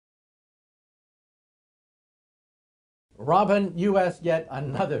Robin, you asked yet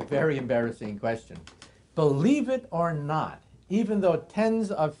another very embarrassing question. Believe it or not, even though tens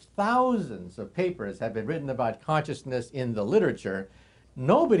of thousands of papers have been written about consciousness in the literature,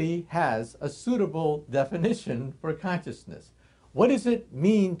 nobody has a suitable definition for consciousness. What does it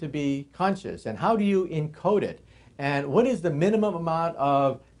mean to be conscious, and how do you encode it? And what is the minimum amount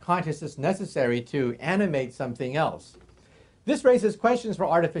of consciousness necessary to animate something else? This raises questions for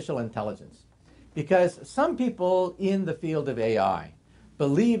artificial intelligence, because some people in the field of AI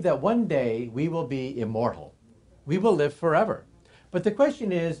believe that one day we will be immortal. We will live forever. But the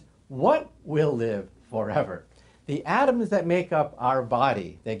question is, what will live forever? The atoms that make up our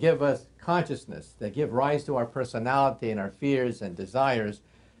body, that give us consciousness, that give rise to our personality and our fears and desires,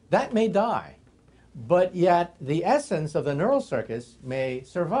 that may die. But yet the essence of the neural circuits may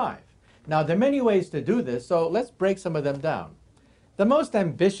survive. Now, there are many ways to do this, so let's break some of them down. The most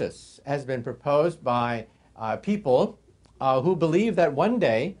ambitious has been proposed by people who believe that one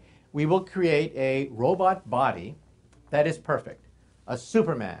day we will create a robot body that is perfect, a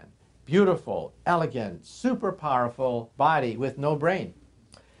Superman, beautiful, elegant, super powerful body with no brain.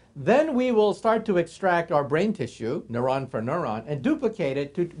 Then we will start to extract our brain tissue, neuron for neuron, and duplicate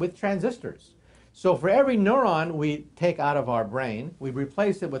it with transistors. So for every neuron we take out of our brain, we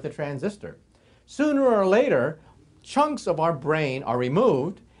replace it with a transistor. Sooner or later, chunks of our brain are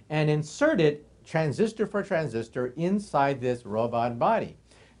removed and inserted transistor for transistor inside this robot body.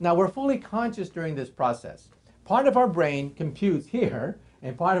 Now, we're fully conscious during this process. Part of our brain computes here,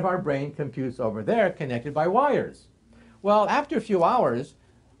 and part of our brain computes over there, connected by wires. Well, after a few hours,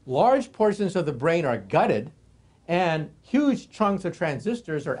 large portions of the brain are gutted, and huge chunks of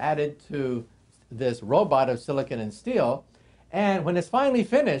transistors are added to this robot of silicon and steel. And when it's finally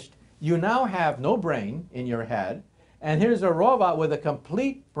finished, you now have no brain in your head, and here's a robot with a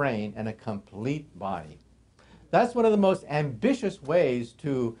complete brain and a complete body. That's one of the most ambitious ways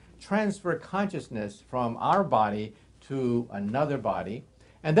to transfer consciousness from our body to another body.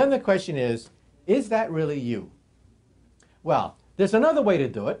 And then the question is that really you? Well, there's another way to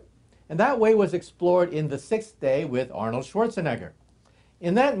do it, and that way was explored in The Sixth Day with Arnold Schwarzenegger.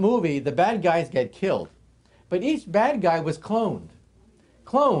 In that movie, the bad guys get killed, but each bad guy was cloned,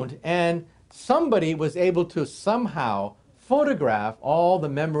 and somebody was able to somehow photograph all the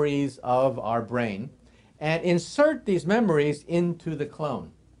memories of our brain and insert these memories into the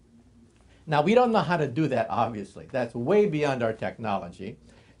clone. Now, we don't know how to do that, obviously. That's way beyond our technology.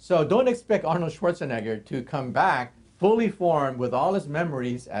 So don't expect Arnold Schwarzenegger to come back fully formed with all his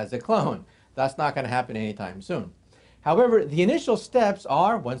memories as a clone. That's not going to happen anytime soon. However, the initial steps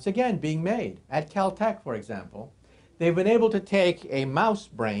are, once again, being made. At Caltech, for example, they've been able to take a mouse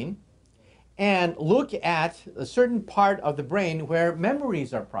brain and look at a certain part of the brain where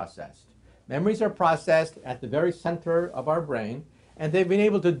memories are processed. Memories are processed at the very center of our brain, and they've been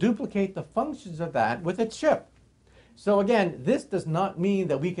able to duplicate the functions of that with a chip. So again, this does not mean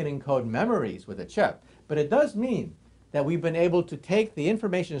that we can encode memories with a chip, but it does mean that we've been able to take the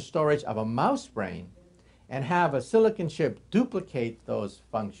information storage of a mouse brain and have a silicon chip duplicate those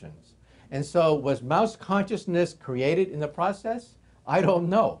functions. And so was mouse consciousness created in the process? I don't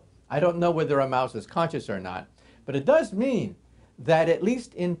know. I don't know whether a mouse is conscious or not, but it does mean that at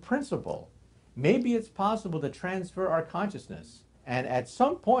least in principle, maybe it's possible to transfer our consciousness and at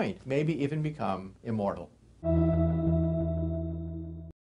some point maybe even become immortal.